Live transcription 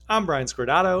I'm Brian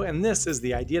Scordato, and this is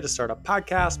the Idea to Startup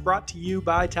podcast brought to you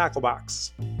by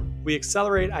Tacklebox. We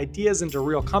accelerate ideas into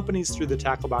real companies through the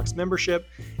Tacklebox membership,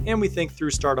 and we think through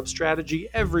startup strategy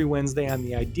every Wednesday on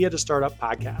the Idea to Startup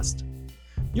podcast.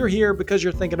 You're here because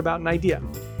you're thinking about an idea,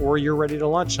 or you're ready to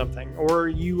launch something, or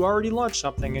you already launched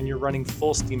something and you're running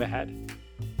full steam ahead.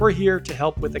 We're here to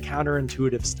help with the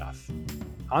counterintuitive stuff.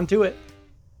 On to it.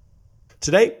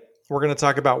 Today, we're going to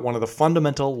talk about one of the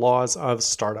fundamental laws of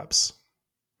startups.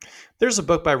 There's a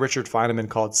book by Richard Feynman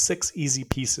called 6 Easy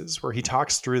Pieces, where he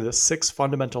talks through the 6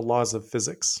 fundamental laws of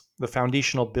physics, the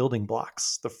foundational building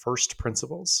blocks, the first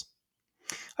principles.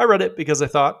 I read it because I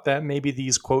thought that maybe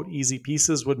these, quote, easy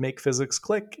pieces would make physics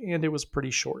click, and it was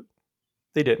pretty short.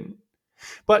 They didn't.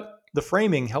 But the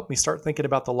framing helped me start thinking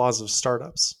about the laws of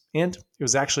startups, and it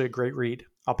was actually a great read.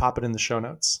 I'll pop it in the show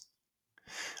notes.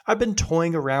 I've been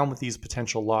toying around with these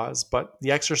potential laws, but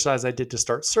the exercise I did to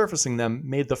start surfacing them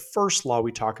made the first law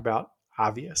we talk about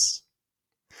obvious.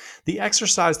 The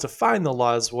exercise to find the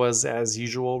laws was, as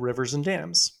usual, rivers and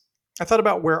dams. I thought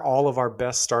about where all of our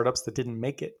best startups that didn't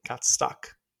make it got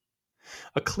stuck.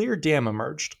 A clear dam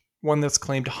emerged, one that's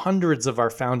claimed hundreds of our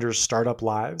founders' startup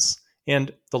lives,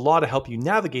 and the law to help you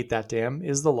navigate that dam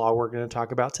is the law we're going to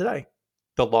talk about today,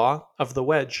 the law of the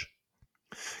wedge.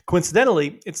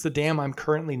 Coincidentally, it's the dam I'm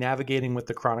currently navigating with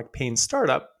the chronic pain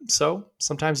startup, so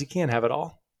sometimes you can't have it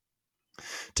all.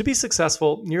 To be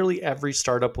successful, nearly every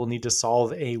startup will need to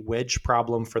solve a wedge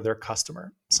problem for their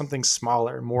customer, something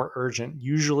smaller, more urgent,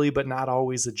 usually but not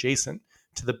always adjacent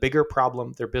to the bigger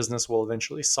problem their business will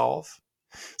eventually solve.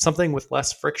 Something with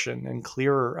less friction and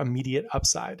clearer immediate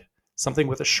upside, something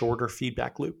with a shorter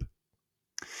feedback loop.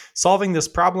 Solving this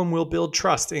problem will build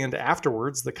trust, and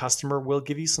afterwards, the customer will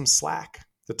give you some slack,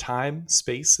 the time,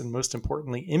 space, and most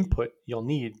importantly, input you'll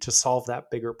need to solve that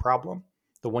bigger problem,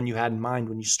 the one you had in mind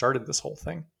when you started this whole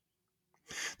thing.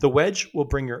 The wedge will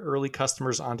bring your early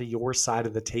customers onto your side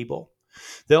of the table.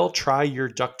 They'll try your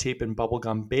duct tape and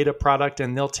bubblegum beta product,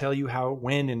 and they'll tell you how it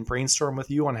went and brainstorm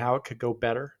with you on how it could go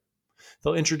better.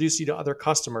 They'll introduce you to other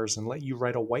customers and let you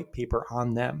write a white paper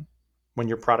on them. When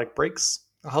your product breaks,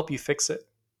 I'll help you fix it.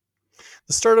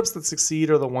 The startups that succeed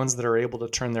are the ones that are able to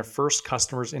turn their first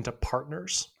customers into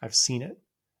partners. I've seen it.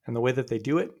 And the way that they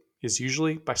do it is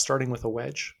usually by starting with a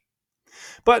wedge.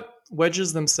 But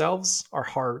wedges themselves are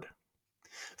hard.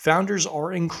 Founders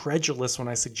are incredulous when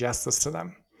I suggest this to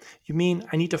them. You mean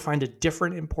I need to find a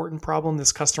different important problem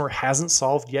this customer hasn't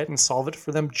solved yet and solve it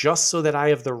for them just so that I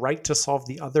have the right to solve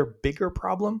the other bigger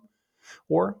problem?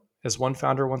 Or, as one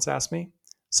founder once asked me,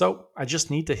 so I just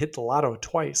need to hit the lotto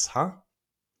twice, huh?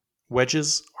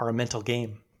 Wedges are a mental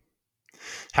game.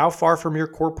 How far from your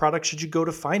core product should you go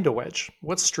to find a wedge?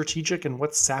 What's strategic and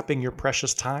what's sapping your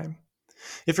precious time?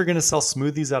 If you're going to sell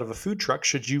smoothies out of a food truck,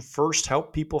 should you first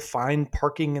help people find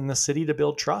parking in the city to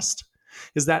build trust?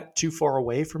 Is that too far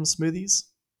away from smoothies?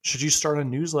 Should you start a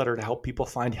newsletter to help people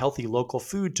find healthy local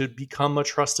food to become a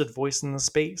trusted voice in the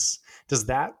space? Does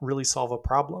that really solve a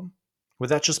problem? Would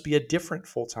that just be a different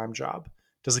full-time job?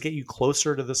 Does it get you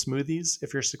closer to the smoothies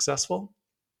if you're successful?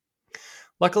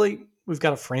 Luckily, we've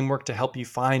got a framework to help you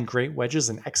find great wedges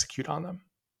and execute on them.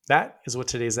 That is what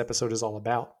today's episode is all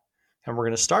about. And we're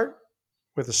going to start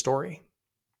with a story.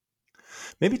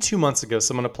 Maybe 2 months ago,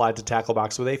 someone applied to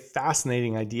Tacklebox with a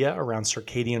fascinating idea around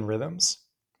circadian rhythms.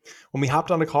 When we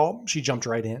hopped on a call, she jumped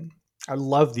right in. I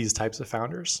love these types of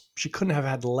founders. She couldn't have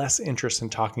had less interest in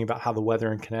talking about how the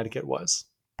weather in Connecticut was.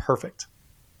 Perfect.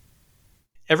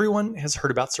 Everyone has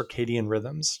heard about circadian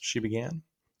rhythms, she began.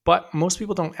 But most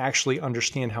people don't actually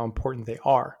understand how important they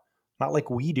are. Not like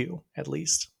we do, at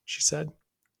least, she said.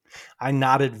 I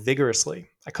nodded vigorously.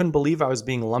 I couldn't believe I was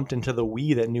being lumped into the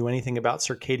we that knew anything about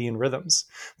circadian rhythms.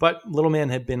 But little man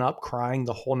had been up crying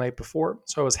the whole night before,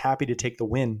 so I was happy to take the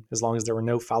win as long as there were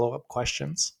no follow-up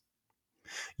questions.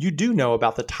 You do know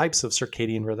about the types of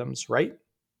circadian rhythms, right?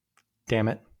 Damn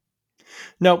it.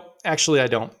 No, actually I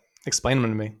don't. Explain them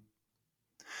to me.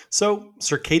 So,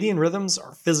 circadian rhythms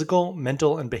are physical,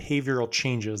 mental, and behavioral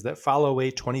changes that follow a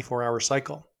 24-hour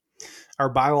cycle. Our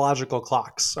biological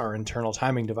clocks, our internal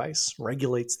timing device,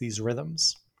 regulates these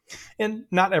rhythms. And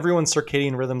not everyone's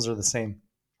circadian rhythms are the same.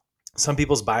 Some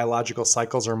people's biological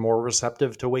cycles are more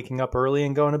receptive to waking up early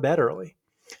and going to bed early.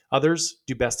 Others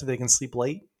do best if they can sleep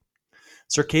late.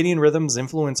 Circadian rhythms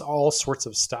influence all sorts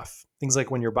of stuff. Things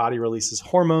like when your body releases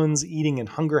hormones, eating and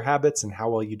hunger habits, and how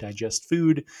well you digest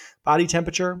food, body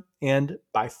temperature, and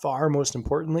by far most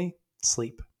importantly,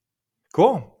 sleep.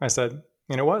 Cool, I said,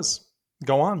 and it was.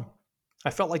 Go on.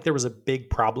 I felt like there was a big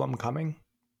problem coming.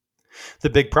 The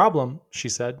big problem, she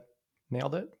said,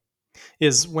 nailed it,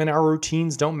 is when our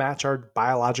routines don't match our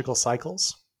biological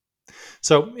cycles.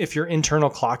 So, if your internal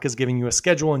clock is giving you a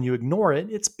schedule and you ignore it,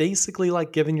 it's basically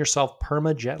like giving yourself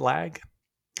perma jet lag.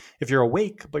 If you're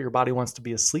awake but your body wants to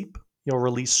be asleep, you'll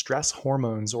release stress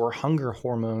hormones or hunger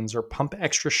hormones or pump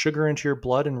extra sugar into your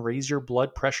blood and raise your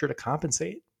blood pressure to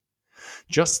compensate.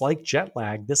 Just like jet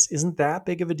lag, this isn't that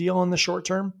big of a deal in the short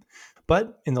term.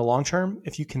 But in the long term,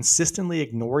 if you consistently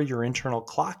ignore your internal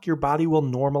clock, your body will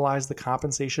normalize the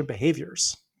compensation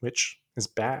behaviors, which is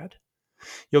bad.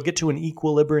 You'll get to an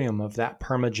equilibrium of that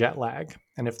perma jet lag.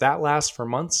 And if that lasts for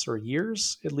months or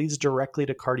years, it leads directly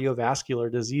to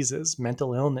cardiovascular diseases,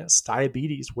 mental illness,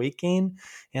 diabetes, weight gain,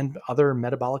 and other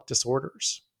metabolic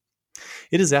disorders.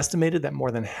 It is estimated that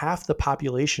more than half the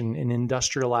population in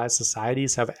industrialized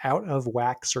societies have out of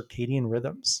whack circadian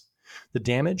rhythms. The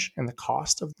damage and the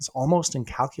cost of it is almost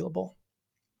incalculable.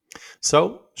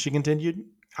 So, she continued,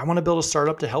 I want to build a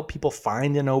startup to help people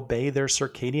find and obey their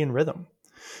circadian rhythm,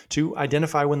 to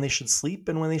identify when they should sleep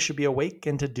and when they should be awake,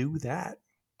 and to do that.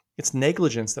 It's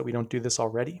negligence that we don't do this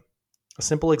already. A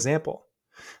simple example.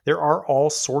 There are all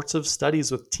sorts of studies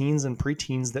with teens and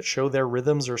preteens that show their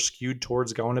rhythms are skewed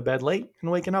towards going to bed late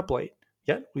and waking up late.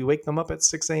 Yet we wake them up at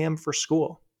 6 a.m. for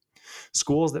school.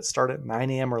 Schools that start at 9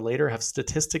 a.m. or later have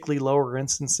statistically lower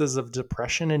instances of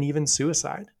depression and even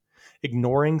suicide.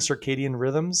 Ignoring circadian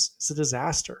rhythms is a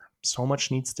disaster. So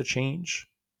much needs to change.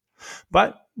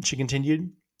 But, she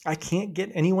continued, I can't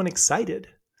get anyone excited.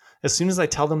 As soon as I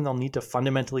tell them they'll need to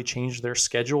fundamentally change their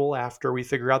schedule after we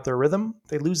figure out their rhythm,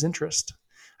 they lose interest.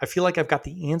 I feel like I've got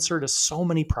the answer to so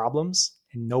many problems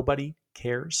and nobody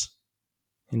cares.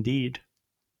 Indeed.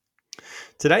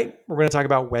 Today, we're going to talk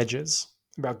about wedges,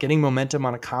 about getting momentum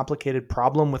on a complicated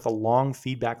problem with a long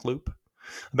feedback loop,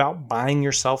 about buying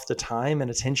yourself the time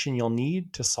and attention you'll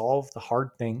need to solve the hard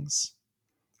things.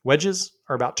 Wedges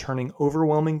are about turning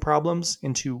overwhelming problems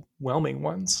into whelming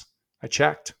ones. I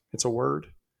checked. It's a word.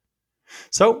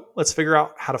 So let's figure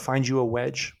out how to find you a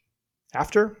wedge.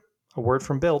 After a word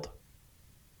from Build.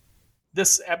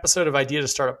 This episode of Idea to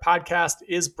Start a Podcast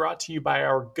is brought to you by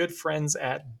our good friends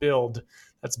at Build.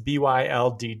 That's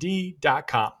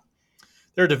BYLDD.com.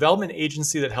 They're a development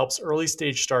agency that helps early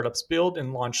stage startups build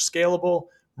and launch scalable,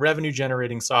 revenue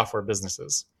generating software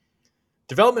businesses.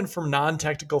 Development from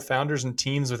non-technical founders and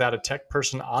teams without a tech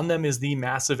person on them is the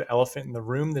massive elephant in the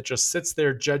room that just sits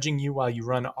there judging you while you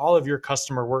run all of your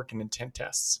customer work and intent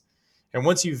tests. And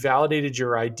once you've validated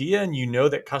your idea and you know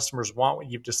that customers want what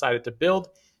you've decided to build,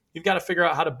 you've got to figure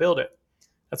out how to build it.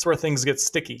 That's where things get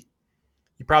sticky.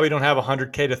 You probably don't have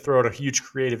 $100K to throw at a huge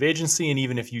creative agency, and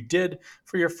even if you did,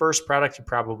 for your first product, you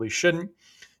probably shouldn't.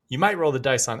 You might roll the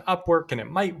dice on Upwork and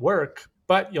it might work,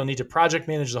 but you'll need to project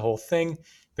manage the whole thing.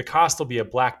 The cost will be a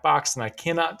black box, and I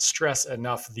cannot stress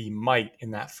enough the might in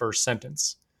that first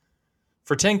sentence.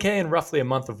 For $10K and roughly a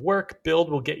month of work, Build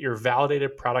will get your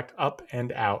validated product up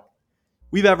and out.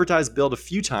 We've advertised Build a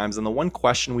few times, and the one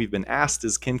question we've been asked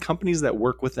is, can companies that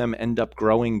work with them end up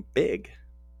growing big?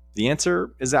 The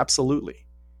answer is absolutely.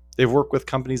 They've worked with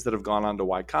companies that have gone on to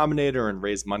Y Combinator and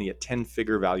raised money at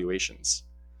 10-figure valuations.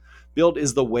 Build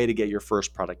is the way to get your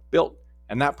first product built,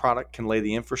 and that product can lay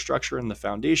the infrastructure and the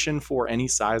foundation for any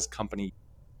size company.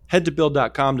 Head to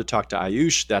build.com to talk to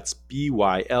Ayush, that's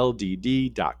BYLDD.com,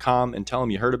 and tell him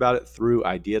you heard about it through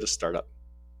Idea to Startup.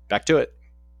 Back to it.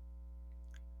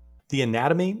 The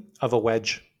anatomy of a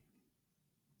wedge.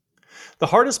 The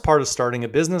hardest part of starting a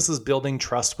business is building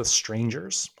trust with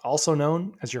strangers, also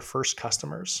known as your first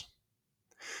customers.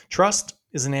 Trust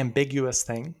is an ambiguous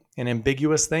thing, and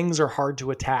ambiguous things are hard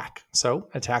to attack. So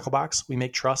at Tacklebox, we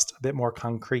make trust a bit more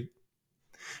concrete.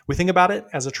 We think about it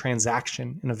as a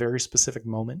transaction in a very specific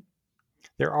moment.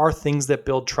 There are things that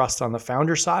build trust on the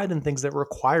founder side and things that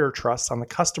require trust on the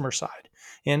customer side,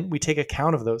 and we take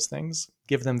account of those things,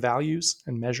 give them values,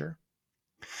 and measure.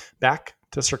 Back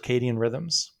to circadian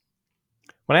rhythms.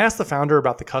 When I asked the founder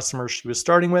about the customers she was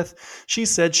starting with, she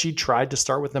said she tried to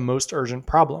start with the most urgent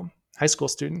problem, high school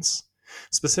students.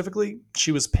 Specifically,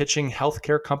 she was pitching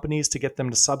healthcare companies to get them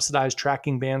to subsidize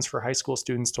tracking bands for high school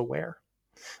students to wear.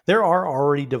 There are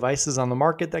already devices on the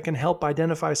market that can help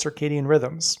identify circadian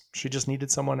rhythms. She just needed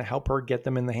someone to help her get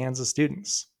them in the hands of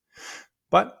students.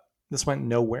 But this went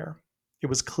nowhere. It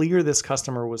was clear this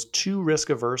customer was too risk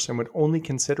averse and would only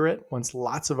consider it once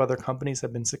lots of other companies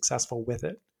had been successful with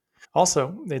it.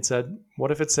 Also, they'd said,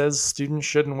 what if it says students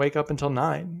shouldn't wake up until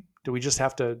 9? Do we just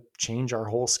have to change our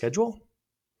whole schedule?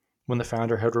 When the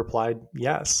founder had replied,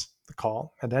 yes, the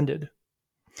call had ended.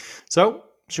 So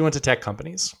she went to tech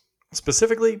companies,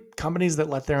 specifically companies that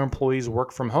let their employees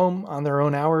work from home on their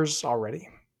own hours already.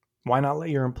 Why not let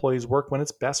your employees work when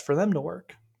it's best for them to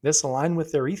work? This aligned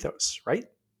with their ethos, right?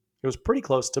 It was pretty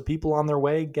close to people on their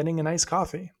way getting a nice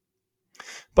coffee.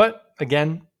 But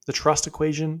again, the trust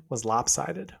equation was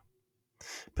lopsided.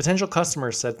 Potential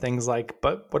customers said things like,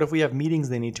 but what if we have meetings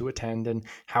they need to attend, and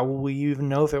how will we even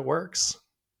know if it works?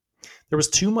 There was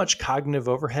too much cognitive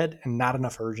overhead and not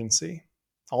enough urgency.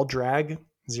 All drag,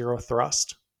 zero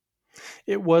thrust.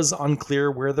 It was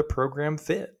unclear where the program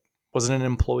fit. Was it an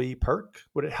employee perk?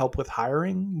 Would it help with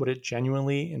hiring? Would it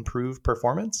genuinely improve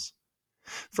performance?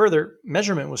 Further,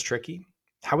 measurement was tricky.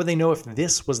 How would they know if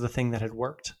this was the thing that had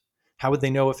worked? How would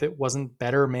they know if it wasn't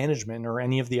better management or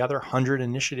any of the other 100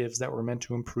 initiatives that were meant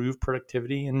to improve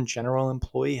productivity and general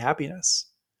employee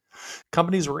happiness?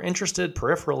 Companies were interested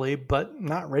peripherally, but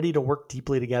not ready to work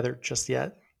deeply together just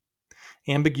yet.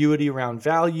 Ambiguity around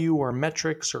value or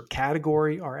metrics or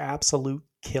category are absolute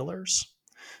killers.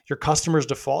 Your customer's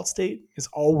default state is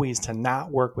always to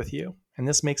not work with you, and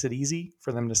this makes it easy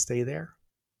for them to stay there.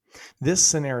 This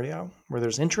scenario, where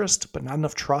there's interest but not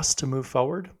enough trust to move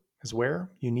forward, is where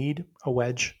you need a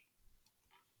wedge.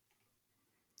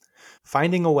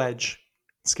 Finding a wedge,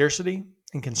 scarcity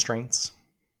and constraints.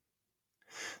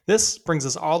 This brings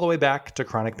us all the way back to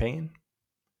chronic pain.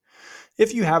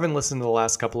 If you haven't listened to the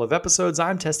last couple of episodes,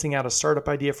 I'm testing out a startup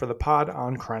idea for the pod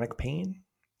on chronic pain.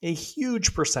 A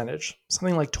huge percentage,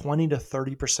 something like 20 to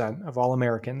 30% of all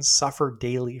Americans suffer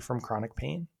daily from chronic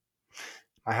pain.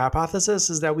 My hypothesis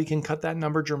is that we can cut that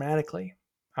number dramatically.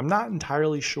 I'm not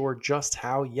entirely sure just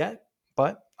how yet,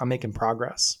 but I'm making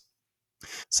progress.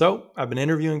 So, I've been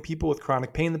interviewing people with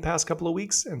chronic pain the past couple of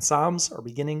weeks, and SOMs are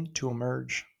beginning to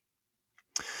emerge.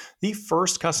 The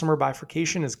first customer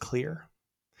bifurcation is clear.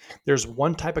 There's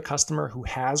one type of customer who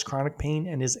has chronic pain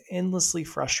and is endlessly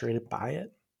frustrated by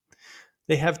it.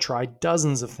 They have tried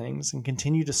dozens of things and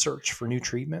continue to search for new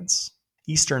treatments.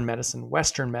 Eastern medicine,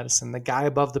 Western medicine, the guy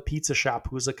above the pizza shop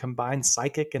who's a combined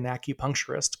psychic and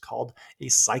acupuncturist called a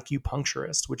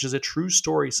psychupuncturist, which is a true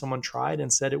story someone tried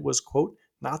and said it was, quote,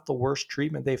 not the worst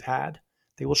treatment they've had.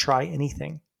 They will try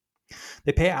anything.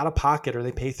 They pay out of pocket or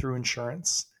they pay through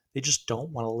insurance. They just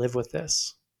don't want to live with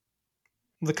this.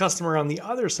 The customer on the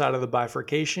other side of the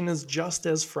bifurcation is just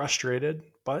as frustrated,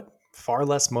 but far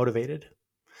less motivated.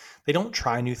 They don't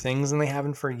try new things and they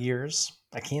haven't for years.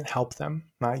 I can't help them,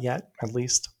 not yet, at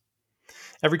least.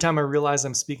 Every time I realize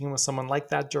I'm speaking with someone like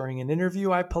that during an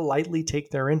interview, I politely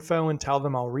take their info and tell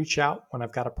them I'll reach out when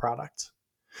I've got a product.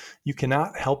 You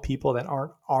cannot help people that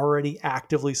aren't already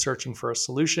actively searching for a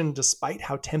solution, despite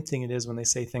how tempting it is when they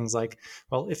say things like,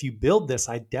 well, if you build this,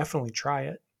 I'd definitely try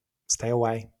it. Stay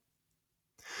away.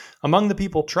 Among the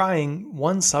people trying,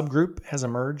 one subgroup has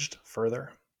emerged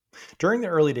further. During the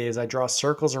early days, I draw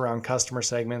circles around customer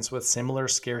segments with similar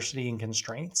scarcity and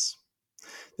constraints.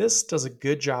 This does a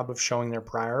good job of showing their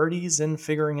priorities and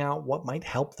figuring out what might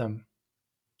help them.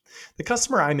 The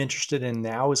customer I'm interested in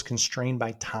now is constrained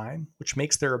by time, which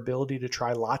makes their ability to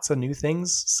try lots of new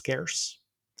things scarce.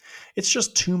 It's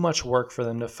just too much work for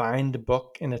them to find,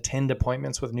 book, and attend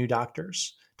appointments with new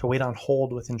doctors, to wait on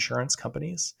hold with insurance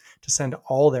companies, to send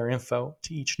all their info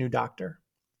to each new doctor.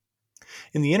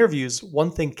 In the interviews,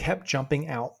 one thing kept jumping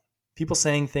out. People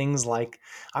saying things like,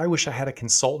 I wish I had a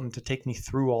consultant to take me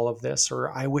through all of this,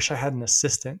 or I wish I had an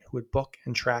assistant who would book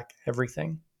and track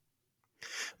everything.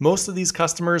 Most of these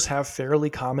customers have fairly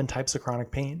common types of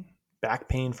chronic pain. Back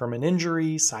pain from an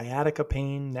injury, sciatica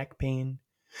pain, neck pain.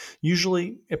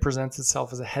 Usually it presents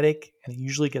itself as a headache, and it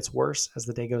usually gets worse as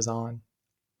the day goes on.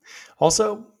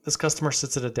 Also, this customer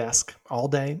sits at a desk all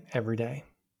day, every day.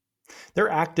 They're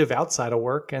active outside of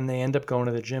work and they end up going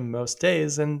to the gym most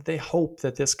days, and they hope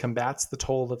that this combats the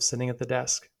toll of sitting at the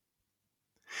desk.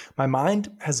 My mind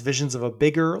has visions of a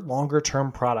bigger,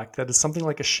 longer-term product that is something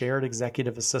like a shared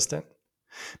executive assistant.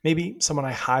 Maybe someone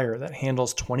I hire that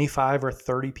handles 25 or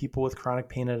 30 people with chronic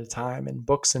pain at a time and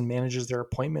books and manages their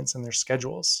appointments and their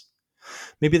schedules.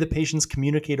 Maybe the patients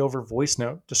communicate over voice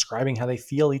note, describing how they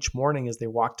feel each morning as they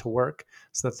walk to work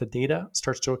so that the data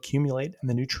starts to accumulate and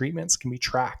the new treatments can be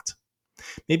tracked.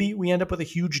 Maybe we end up with a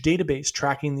huge database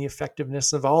tracking the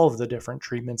effectiveness of all of the different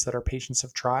treatments that our patients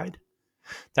have tried.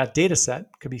 That data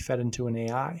set could be fed into an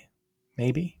AI.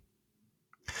 Maybe.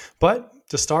 But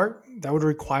to start, that would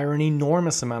require an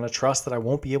enormous amount of trust that I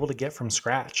won't be able to get from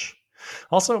scratch.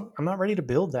 Also, I'm not ready to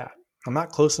build that. I'm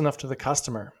not close enough to the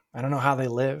customer. I don't know how they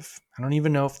live. I don't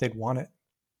even know if they'd want it.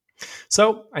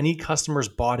 So I need customers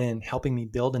bought in, helping me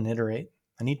build and iterate.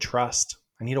 I need trust.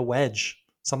 I need a wedge,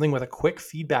 something with a quick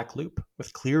feedback loop,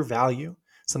 with clear value,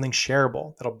 something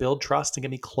shareable that'll build trust and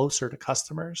get me closer to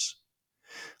customers.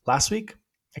 Last week,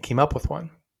 I came up with one.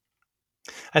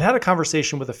 I'd had a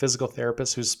conversation with a physical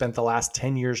therapist who's spent the last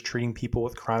 10 years treating people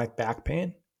with chronic back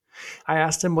pain. I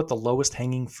asked him what the lowest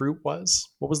hanging fruit was.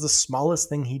 What was the smallest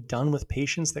thing he'd done with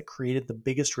patients that created the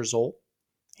biggest result?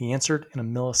 He answered in a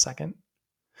millisecond.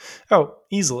 Oh,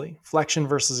 easily. Flexion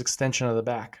versus extension of the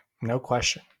back. No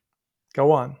question.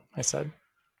 Go on, I said.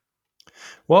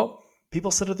 Well,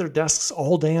 people sit at their desks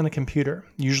all day on a computer,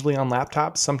 usually on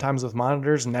laptops, sometimes with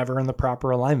monitors never in the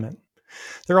proper alignment.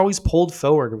 They're always pulled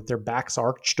forward with their backs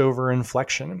arched over in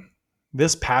flexion.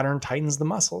 This pattern tightens the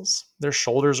muscles. Their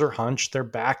shoulders are hunched, their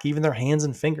back, even their hands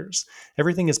and fingers.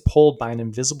 Everything is pulled by an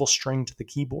invisible string to the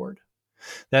keyboard.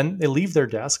 Then they leave their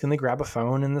desk and they grab a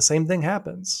phone, and the same thing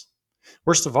happens.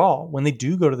 Worst of all, when they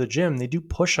do go to the gym, they do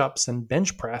push ups and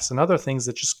bench press and other things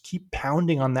that just keep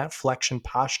pounding on that flexion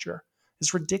posture.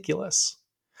 It's ridiculous.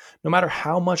 No matter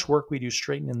how much work we do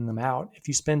straightening them out, if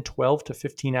you spend 12 to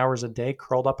 15 hours a day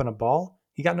curled up in a ball,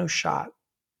 you got no shot.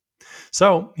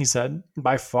 So, he said,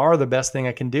 by far the best thing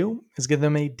I can do is give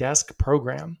them a desk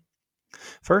program.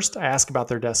 First, I ask about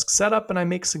their desk setup and I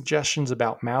make suggestions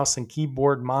about mouse and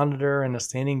keyboard, monitor, and a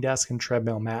standing desk and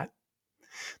treadmill mat.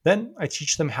 Then I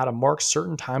teach them how to mark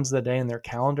certain times of the day in their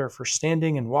calendar for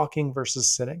standing and walking versus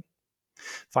sitting.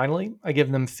 Finally, I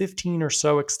give them 15 or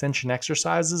so extension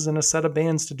exercises and a set of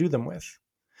bands to do them with.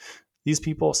 These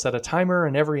people set a timer,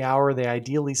 and every hour they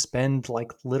ideally spend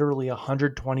like literally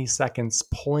 120 seconds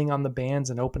pulling on the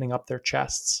bands and opening up their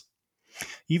chests.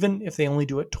 Even if they only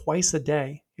do it twice a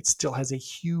day, it still has a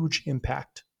huge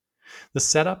impact. The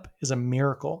setup is a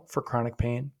miracle for chronic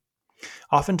pain.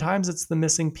 Oftentimes, it's the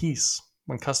missing piece.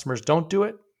 When customers don't do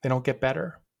it, they don't get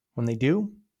better. When they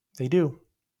do, they do.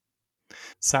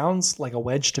 Sounds like a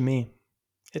wedge to me.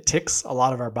 It ticks a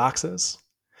lot of our boxes.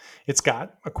 It's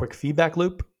got a quick feedback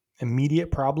loop,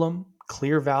 immediate problem,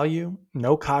 clear value,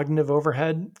 no cognitive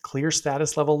overhead, clear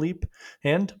status level leap,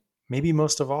 and maybe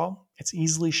most of all, it's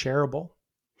easily shareable.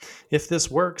 If this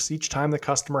works, each time the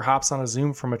customer hops on a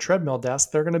Zoom from a treadmill desk,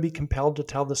 they're going to be compelled to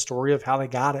tell the story of how they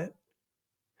got it.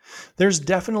 There's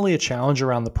definitely a challenge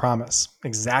around the promise,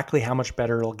 exactly how much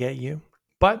better it'll get you.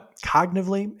 But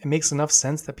cognitively, it makes enough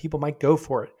sense that people might go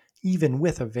for it, even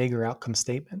with a vaguer outcome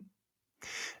statement.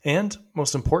 And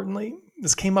most importantly,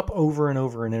 this came up over and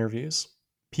over in interviews.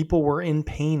 People were in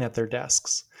pain at their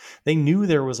desks. They knew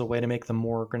there was a way to make them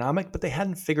more ergonomic, but they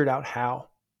hadn't figured out how.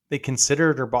 They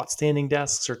considered or bought standing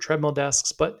desks or treadmill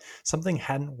desks, but something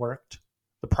hadn't worked.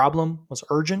 The problem was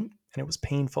urgent and it was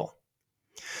painful.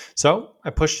 So I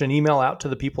pushed an email out to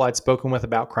the people I'd spoken with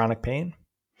about chronic pain.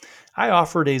 I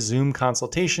offered a Zoom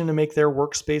consultation to make their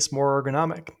workspace more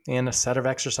ergonomic and a set of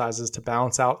exercises to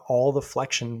balance out all the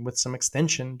flexion with some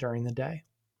extension during the day.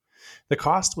 The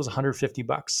cost was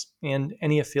 $150 and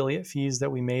any affiliate fees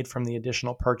that we made from the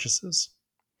additional purchases.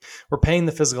 We're paying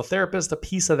the physical therapist a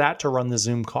piece of that to run the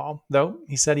Zoom call, though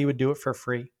he said he would do it for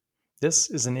free. This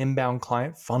is an inbound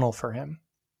client funnel for him.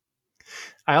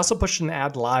 I also pushed an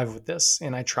ad live with this,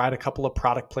 and I tried a couple of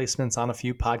product placements on a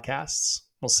few podcasts.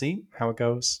 We'll see how it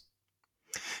goes.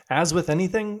 As with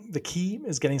anything, the key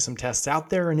is getting some tests out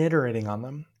there and iterating on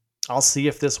them. I'll see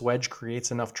if this wedge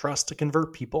creates enough trust to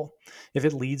convert people, if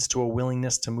it leads to a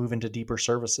willingness to move into deeper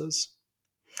services.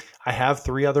 I have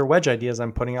 3 other wedge ideas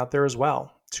I'm putting out there as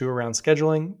well, 2 around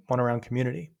scheduling, 1 around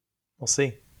community. We'll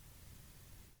see.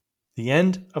 The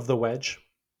end of the wedge.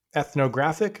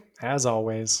 Ethnographic, as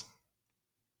always.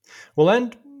 We'll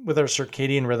end with our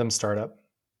circadian rhythm startup.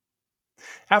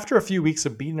 After a few weeks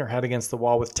of beating her head against the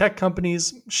wall with tech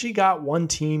companies, she got one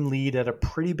team lead at a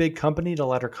pretty big company to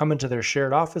let her come into their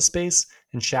shared office space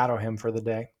and shadow him for the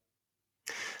day.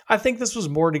 I think this was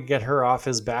more to get her off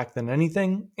his back than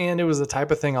anything, and it was the type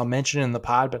of thing I'll mention in the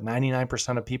pod, but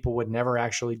 99% of people would never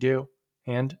actually do,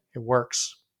 and it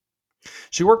works.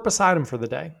 She worked beside him for the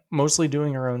day, mostly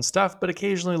doing her own stuff, but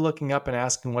occasionally looking up and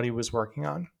asking what he was working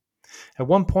on. At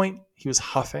one point, he was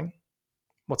huffing.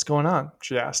 "What's going on?"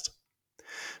 she asked.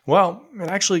 "Well, it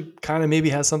actually kind of maybe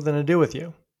has something to do with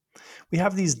you. We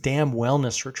have these damn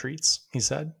wellness retreats," he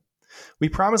said. "We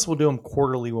promise we'll do them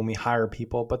quarterly when we hire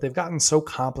people, but they've gotten so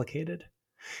complicated.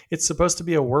 It's supposed to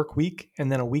be a work week and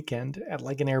then a weekend at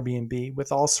like an Airbnb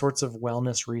with all sorts of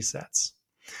wellness resets.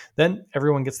 Then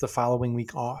everyone gets the following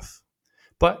week off.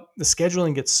 But the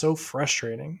scheduling gets so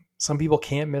frustrating. Some people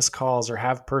can't miss calls or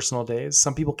have personal days.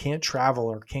 Some people can't travel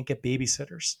or can't get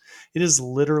babysitters. It is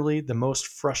literally the most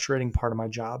frustrating part of my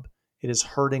job. It is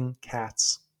herding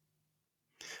cats."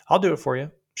 "I'll do it for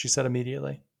you," she said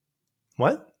immediately.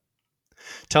 "What?"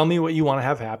 "Tell me what you want to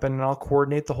have happen and I'll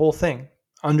coordinate the whole thing,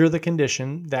 under the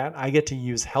condition that I get to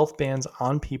use health bands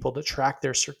on people to track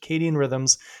their circadian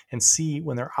rhythms and see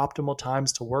when their optimal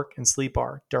times to work and sleep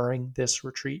are during this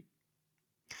retreat."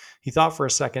 He thought for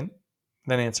a second,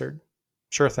 then answered,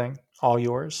 "Sure thing, all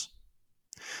yours."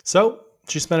 So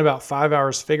she spent about 5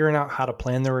 hours figuring out how to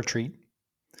plan the retreat.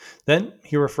 Then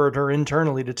he referred her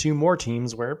internally to 2 more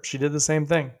teams where she did the same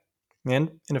thing.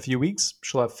 And in a few weeks,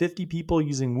 she'll have 50 people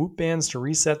using Whoop bands to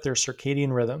reset their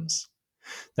circadian rhythms.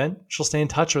 Then she'll stay in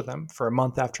touch with them for a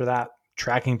month after that,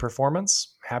 tracking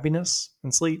performance, happiness,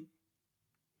 and sleep.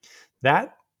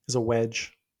 That is a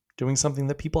wedge, doing something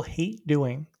that people hate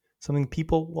doing, something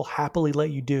people will happily let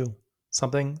you do,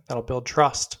 something that'll build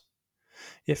trust,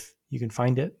 if you can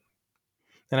find it.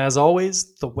 And as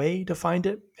always, the way to find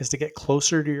it is to get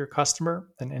closer to your customer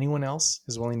than anyone else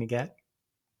is willing to get.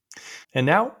 And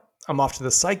now I'm off to the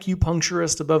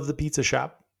psychupuncturist above the pizza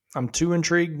shop. I'm too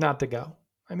intrigued not to go.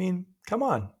 I mean, come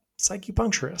on,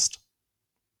 psychupuncturist.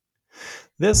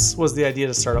 This was the Idea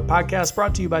to Start a Podcast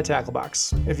brought to you by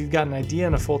Tacklebox. If you've got an idea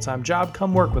and a full-time job,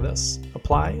 come work with us.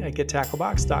 Apply at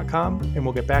gettacklebox.com and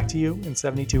we'll get back to you in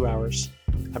 72 hours.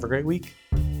 Have a great week.